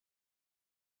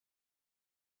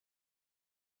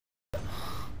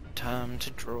Time to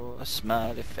draw a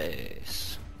smiley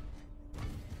face.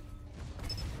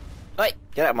 Wait,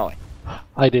 get out of my way.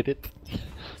 I did it.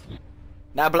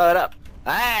 Now blow it up.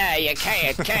 Ah, you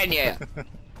can't, can you?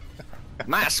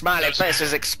 My smiley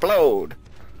faces explode.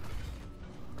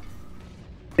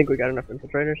 I think we got enough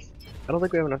infiltrators. I don't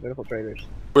think we have enough infiltrators.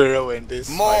 We're ruining this.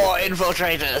 More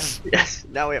infiltrators. Yes,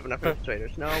 now we have enough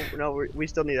infiltrators. No, we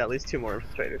still need at least 2 more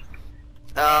infiltrators.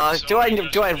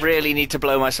 Do I really need to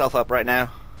blow myself up right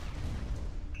now?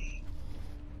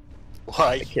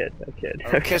 Why? I kid.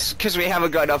 Because we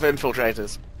haven't got enough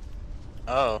infiltrators.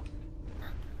 Oh.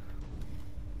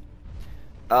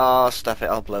 Oh, stuff it.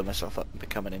 I'll blow myself up and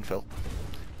become an infill.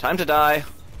 Time to die.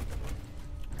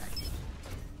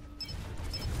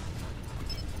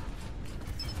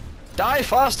 Die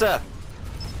faster!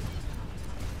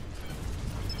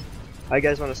 How you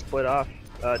guys want to split off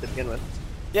to begin with?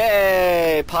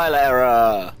 Yay! Pile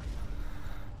error!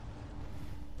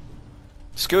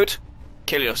 Scoot,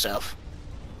 kill yourself.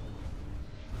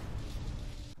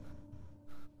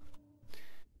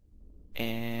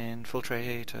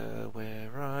 Infiltrator,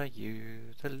 where are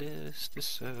you? The list is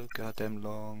so goddamn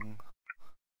long.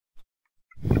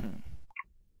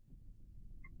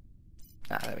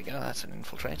 Ah, there we go, that's an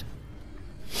infiltrator.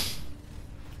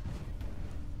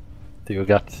 Do you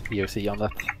got EOC on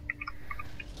that?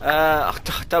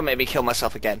 Don't make me kill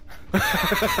myself again.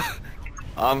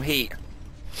 I'm heat.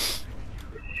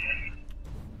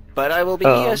 But I will be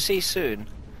EOC soon.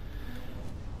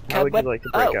 How would you like to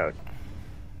break out?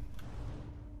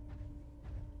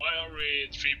 Why are we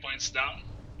 3 points down?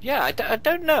 Yeah, I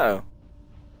don't know.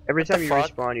 Every time you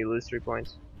respawn, you lose 3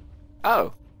 points.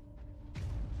 Oh.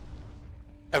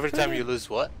 Every time you lose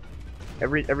what?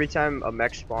 Every time a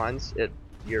mech spawns,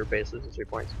 your base loses 3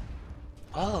 points.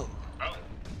 Oh.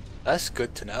 That's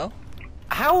good to know.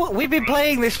 How? We've been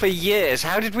playing this for years.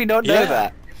 How did we not know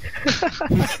that?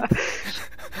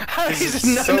 How does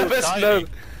none of us know?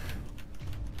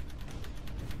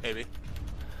 Maybe.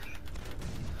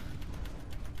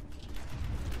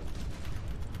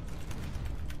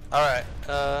 Alright,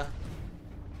 go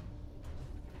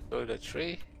to the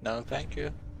tree. No, thank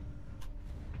you.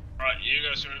 Alright, you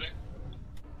guys ready?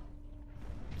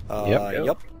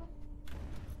 Yep.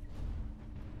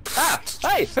 Ah!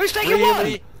 Hey! Who's taking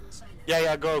one?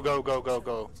 Yeah, go.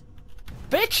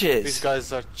 Bitches! These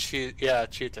guys are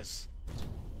cheaters.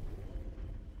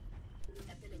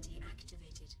 Ability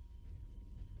activated.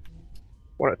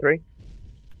 1 out of 3.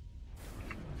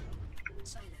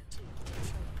 Silo 2.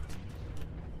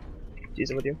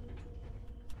 Season with you.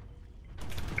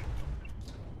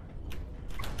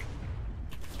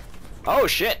 Oh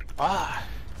shit! Ah.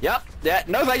 Yep. Yeah.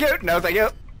 No, thank you. No, thank you.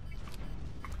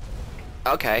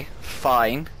 Okay.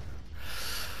 Fine.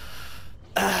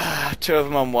 2 of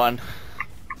them on 1.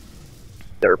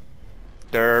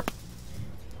 Derp.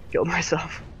 Killed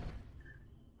myself.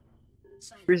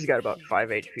 Breezy's got about 5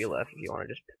 HP left if you want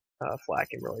to just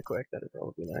flak him really quick. That'd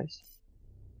probably be nice.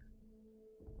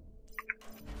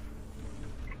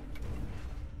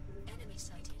 Enemy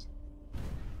sighted.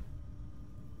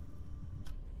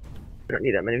 We don't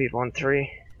need that many people on 3.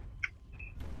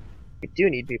 We do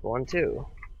need people on 2.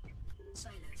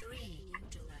 Silo 3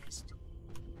 neutralized.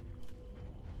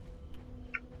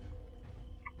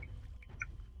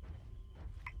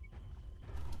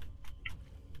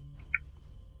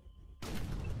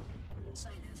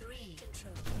 Silo 3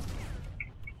 control.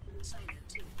 Silo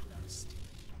 2 lost.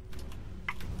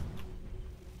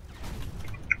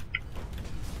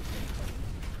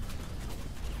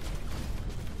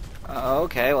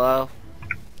 Okay, well.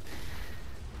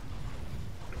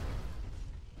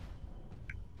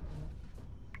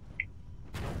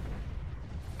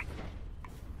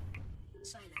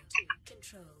 Silo 2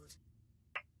 controlled.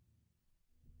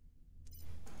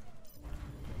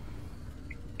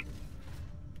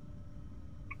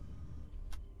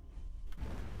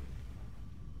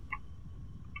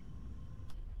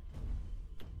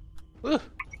 Woo.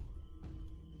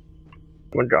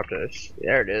 Someone dropped this.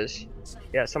 There it is.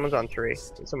 Yeah, someone's on 3.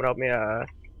 Can someone help me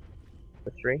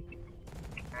with 3?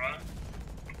 Alright.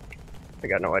 I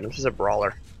got no items. This is a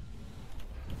brawler.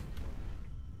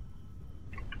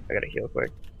 I gotta heal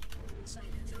quick. Silo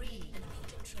 3 enemy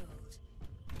controlled.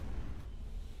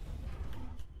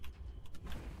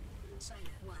 Silo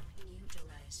 1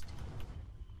 neutralized.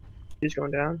 He's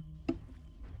going down.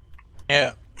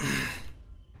 Yeah.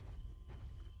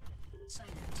 Silo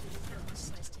 2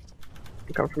 lost.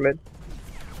 You come from mid.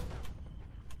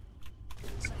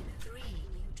 Silo 3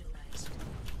 neutralized.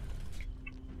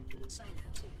 Silo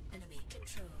 2 enemy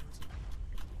controlled.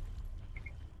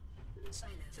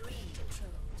 Silo 3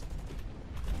 controlled.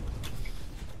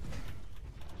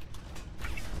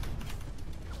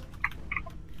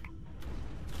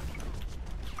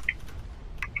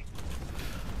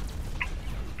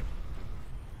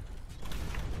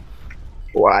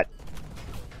 What?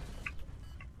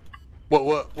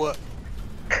 What?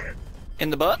 In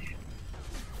the butt?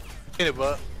 In a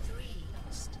butt.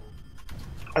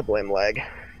 I blame lag.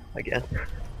 Again.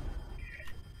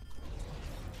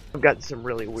 I've got some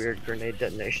really weird grenade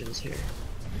detonations here.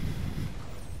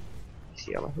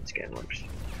 See how my hit scan works.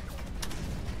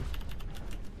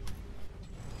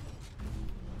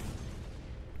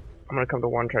 I'm gonna come to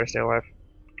one, try to stay alive.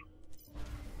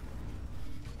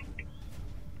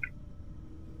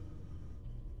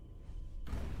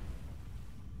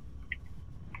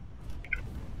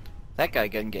 That guy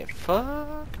gonna get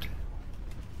fucked.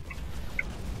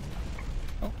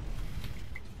 Oh.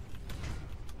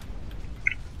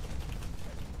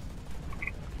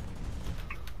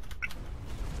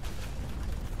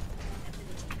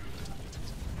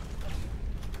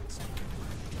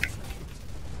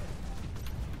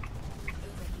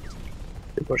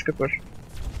 Good push, good push.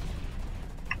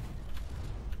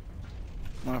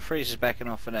 Well, Freeze is backing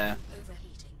off for now.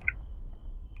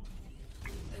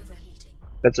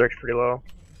 That Zerg's pretty low.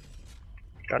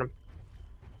 Got him.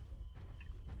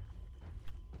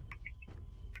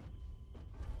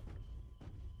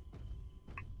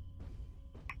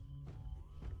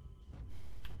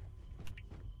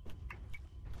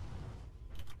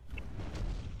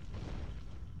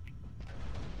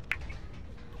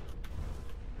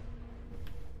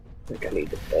 I think I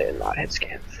need to play a not head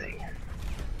scan thing.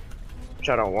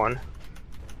 Shot on one.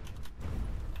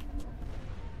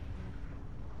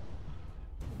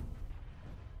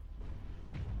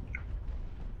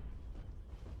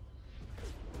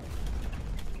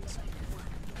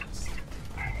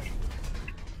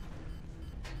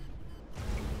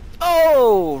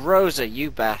 Oh, Rosa,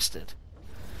 you bastard.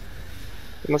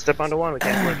 You must step onto one, we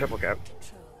can't play triple cap.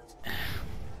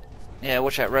 Yeah,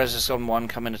 watch out, Rosa's on one,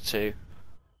 coming to two.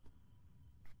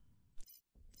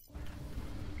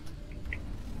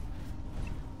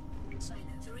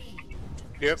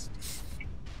 Yep.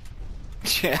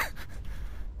 Yeah.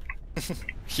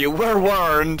 You were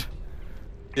warned.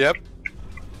 Yep.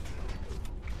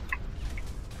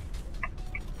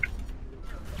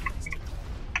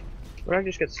 What did I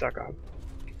just get stuck on?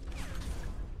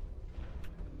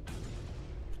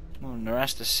 Oh,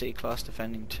 Neraste C-class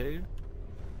defending two.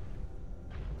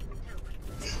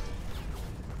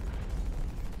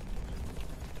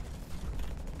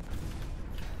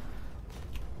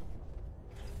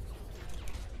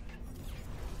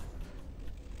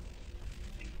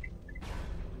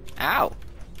 Ow!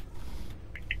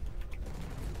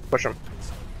 Push him.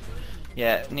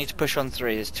 Yeah, need to push on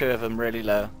three. There's two of them really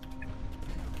low.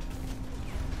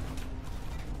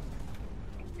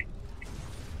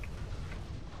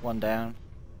 One down.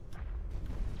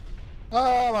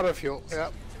 Oh, I'm out of fuel.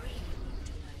 Yep.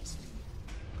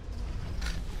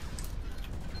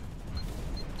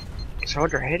 It's hard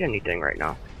to hit anything right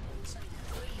now.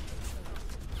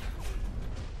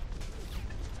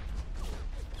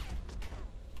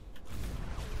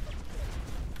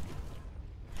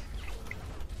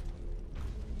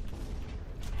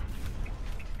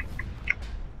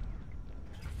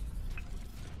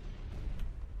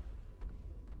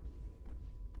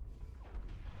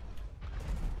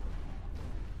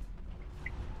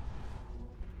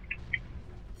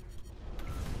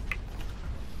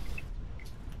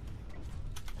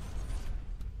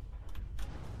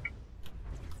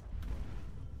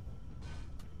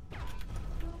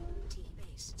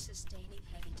 Sustaining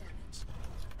heavy damage.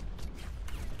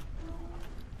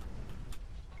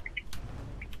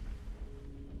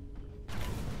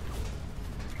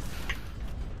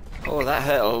 Oh, that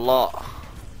hurt a lot.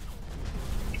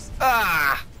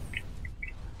 Ah!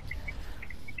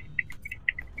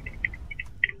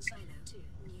 Silo 2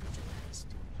 neutralized.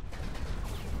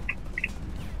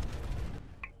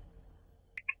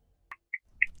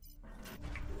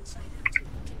 Silo 2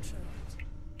 controlled.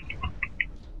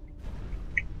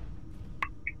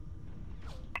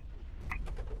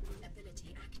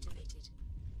 Ability activated.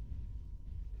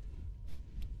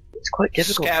 It's quite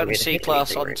difficult Scout for me and to hit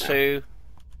C-class anything on right now. two.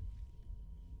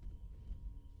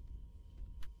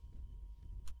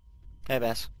 Hey,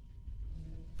 Bass.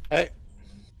 Hey.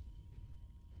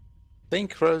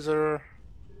 Think Roser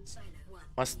Silo 1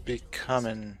 must be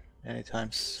coming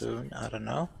anytime soon. I don't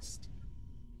know.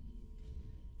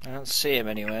 I don't see him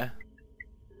anywhere.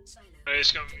 Silo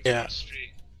He's coming Yeah. from the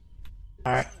street.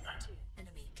 Alright. 2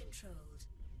 enemy controlled.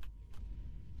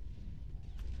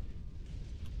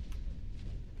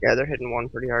 Yeah, they're hitting one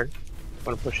pretty hard.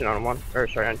 Want to push it on one, or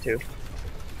sorry, on two.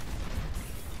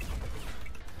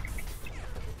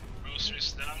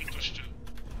 Groceries down, push two.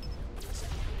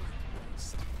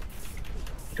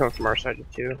 Coming from our side to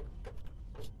two.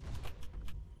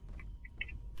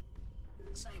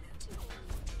 Silo 2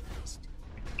 neutralized.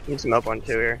 Need some up on 2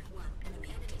 here. 1 enemy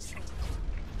spotted.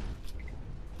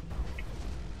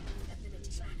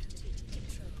 Ability activated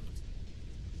controlled.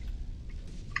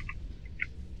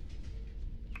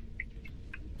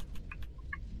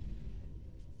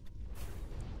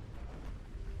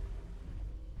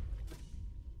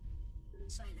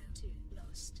 Silo 2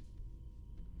 lost.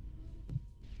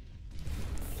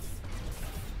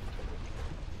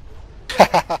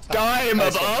 Die, my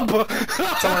bub!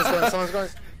 Someone's going.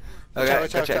 Okay,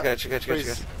 Watch out, gotcha.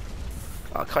 Freeze.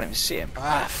 Oh, I can't even see him.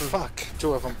 Ah, fuck.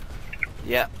 2 of them.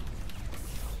 Yeah.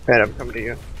 Right, I'm coming to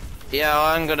you. Yeah,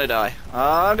 I'm gonna die.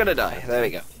 There we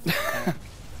go.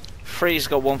 Freeze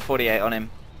got 148 on him.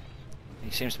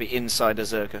 He seems to be inside the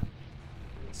Zerka.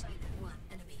 Silo 1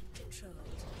 enemy controlled.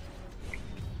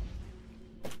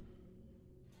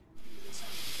 Silo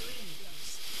 3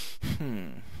 lost.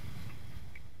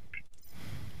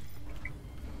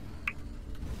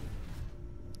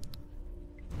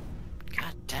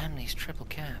 God damn these triple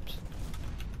caps.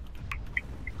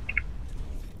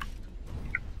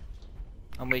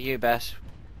 I'm with you, Bass.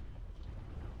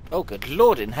 Oh, good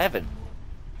Lord in heaven.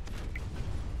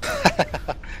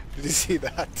 Did you see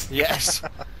that? Yes.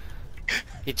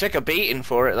 He took a beating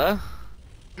for it, though.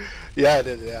 Yeah, I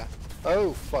did, yeah.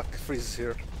 Oh, fuck. Freeze is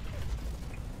here.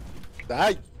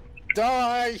 Die!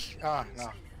 Die! Ah,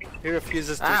 no. He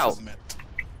refuses to Ow. submit.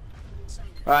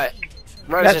 Right.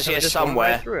 Rose That's is here just went right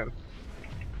somewhere. through him.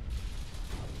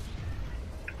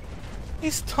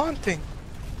 He's taunting.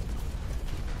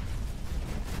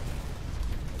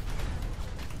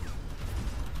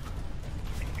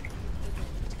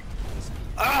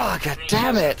 Oh, god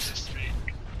damn it! Just 3.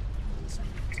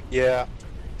 Yeah.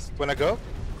 Wanna go?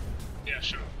 Yeah,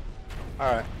 sure.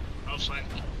 Alright. I'll flank.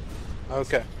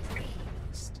 Okay.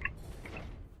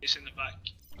 He's in the back.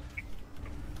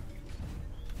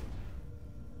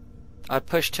 I'd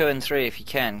push 2 and 3 if you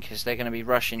can, because they're going to be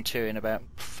rushing 2 in about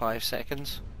 5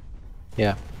 seconds.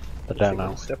 Yeah, but don't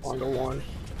know. Step onto 1.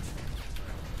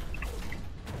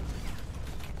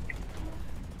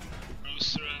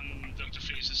 Roser and Dr.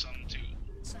 Freeze is on 2.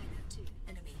 Silo 2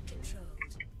 enemy controlled.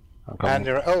 I'm coming. And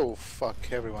you're. Oh,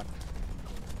 fuck, everyone.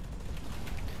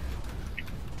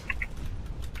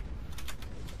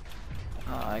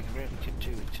 Oh, I really could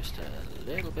do with just a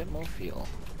little bit more fuel.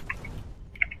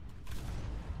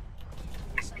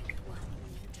 Silo 1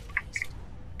 neutralized.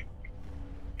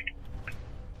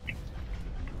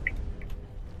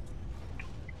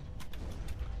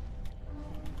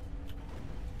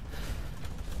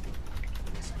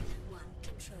 Silo 1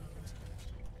 controlled.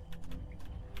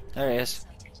 There he is.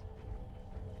 Sighted.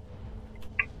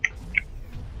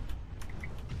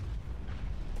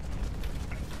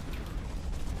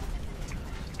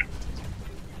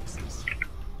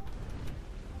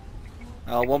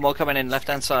 Oh, one more coming in, left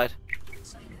hand side.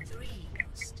 Silo 3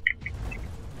 lost.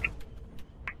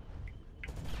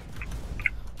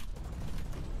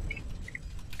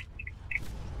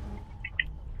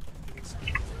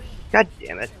 Silo 3 God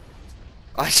damn it.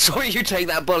 I saw you take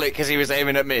that bullet because he was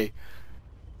aiming at me.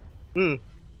 Hmm.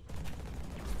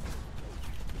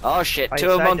 Oh shit, I 2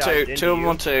 of them on side 2, dodged 2 of them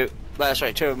into on 2. That's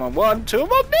right, 2 of them on 1, 2 of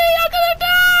them on me, I'm gonna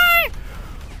die!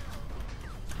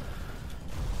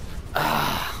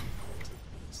 Ah,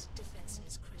 defense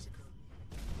is critical.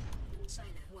 Silo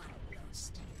 1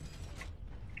 lost.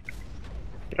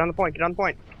 Get on the point, get on the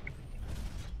point.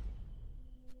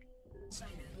 Silo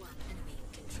 1 enemy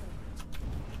controlled.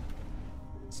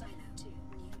 Silo 2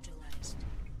 neutralized.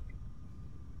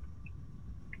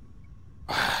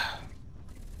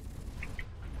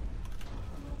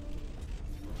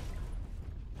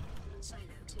 Silo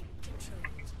 2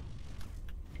 controlled.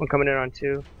 One coming in on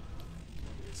 2.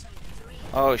 Silo 3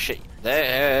 oh shit,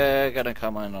 they're gonna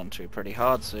come in on 2 pretty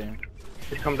hard soon.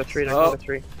 Just come to 3, don't Oh. come to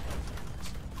 3.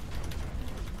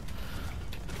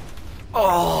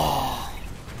 Oh!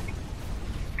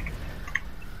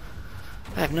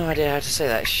 I have no idea how to say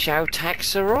that.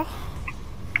 Shautaxero?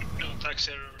 No, tax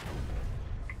error.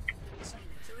 Silo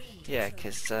 3 Yeah,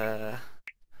 because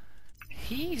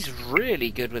he's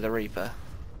really good with a Reaper.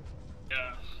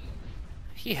 Yeah.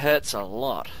 He hurts a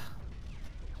lot.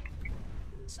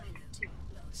 Silo 2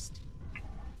 lost.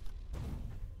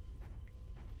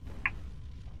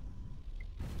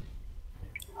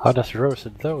 How does Rose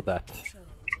know that? Controlled.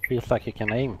 Feels like you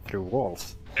can aim through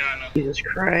walls. Yeah, I know. Jesus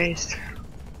Christ.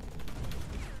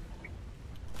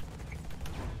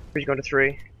 Where's going to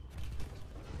 3?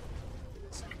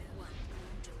 Silo 1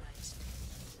 neutralized.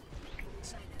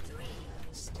 Silo 3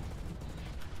 lost.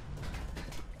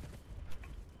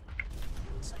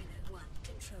 Silo 1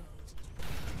 controlled.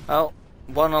 Oh,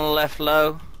 one on the left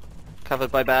low,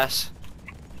 covered by Bass.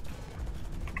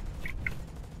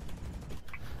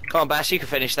 Come on, Bass, you can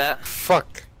finish that.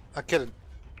 Fuck. I couldn't.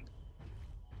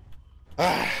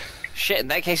 Ah, Shit, in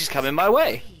that case, he's coming my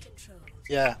way.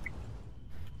 yeah.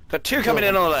 Got two coming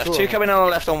in on the left. Cool. Two coming in on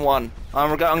the left on one.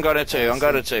 I'm going to two. I'm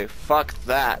going to two. Fuck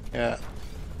that. Yeah.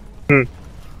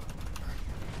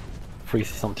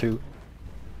 Freeze is on 2.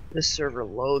 This server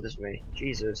loathes me.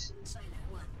 Jesus. Silent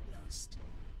 1 lost.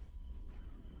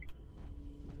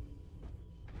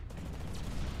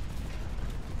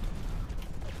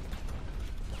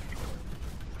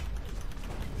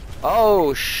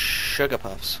 Oh, sugar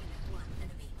puffs. 1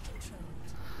 enemy controlled.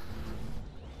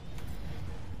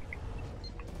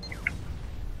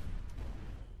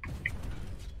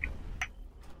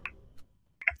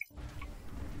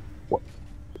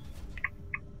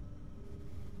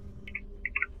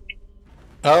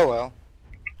 Oh well.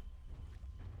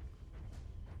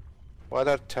 What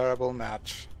a terrible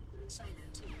match. Silent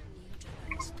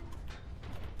neutralized.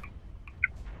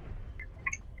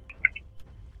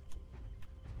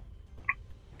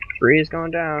 Three is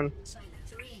going down. Silent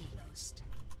 3 lost.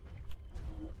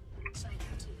 Silent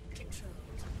 2 controlled.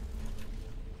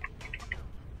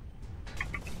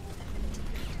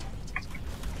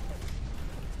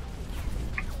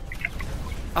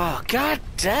 Oh, god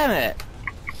damn it.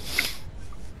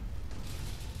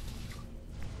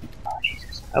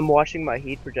 I'm watching my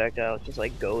heat projectiles just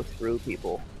like go through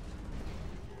people.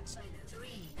 Silent 3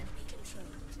 enemy controlled.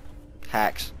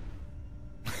 Hacks.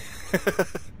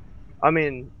 I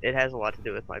mean, it has a lot to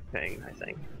do with my ping, I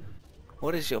think.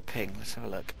 What is your ping? Let's have a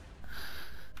look.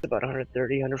 It's about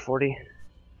 130, 140.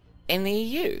 In the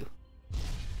EU?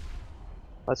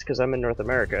 That's because I'm in North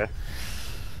America.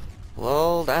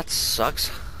 Well, that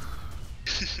sucks.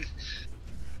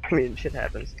 I mean, shit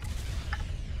happens.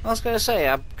 I was going to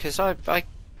say, because I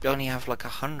only have like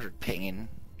 100 ping in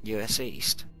US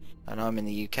East, and I'm in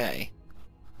the UK.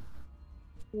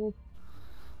 I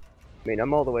mean,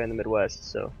 I'm all the way in the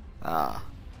Midwest, so. Ah.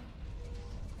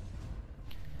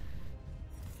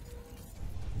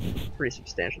 Pretty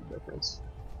substantial difference.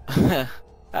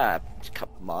 A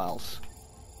couple miles.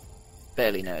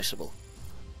 Barely noticeable.